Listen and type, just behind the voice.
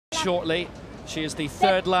shortly. She is the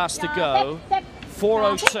third last to go.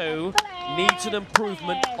 4:02 needs an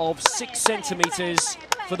improvement of 6 centimetres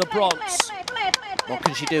for the bronze. What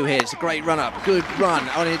can she do here? It's a great run-up, good run.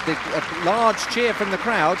 Only a large cheer from the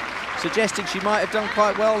crowd, suggesting she might have done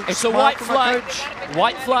quite well. It's a white flag.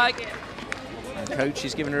 White flag. And coach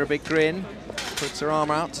is giving her a big grin. Puts her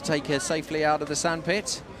arm out to take her safely out of the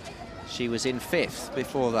sandpit. She was in 5th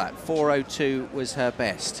before that. 4:02 was her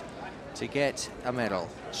best to get a medal.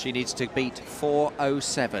 She needs to beat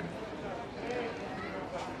 4:07.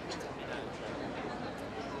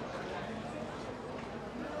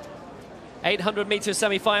 800-metre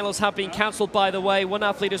semi-finals have been cancelled, by the way. One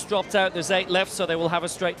athlete has dropped out. There's 8 left, so they will have a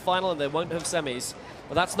straight final and they won't have semis.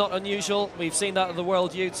 But that's not unusual. We've seen that at the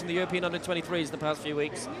World Youths and the European Under-23s the past few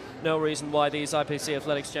weeks. No reason why these IPC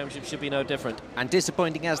Athletics Championships should be no different. And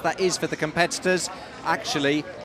disappointing as that is for the competitors, actually,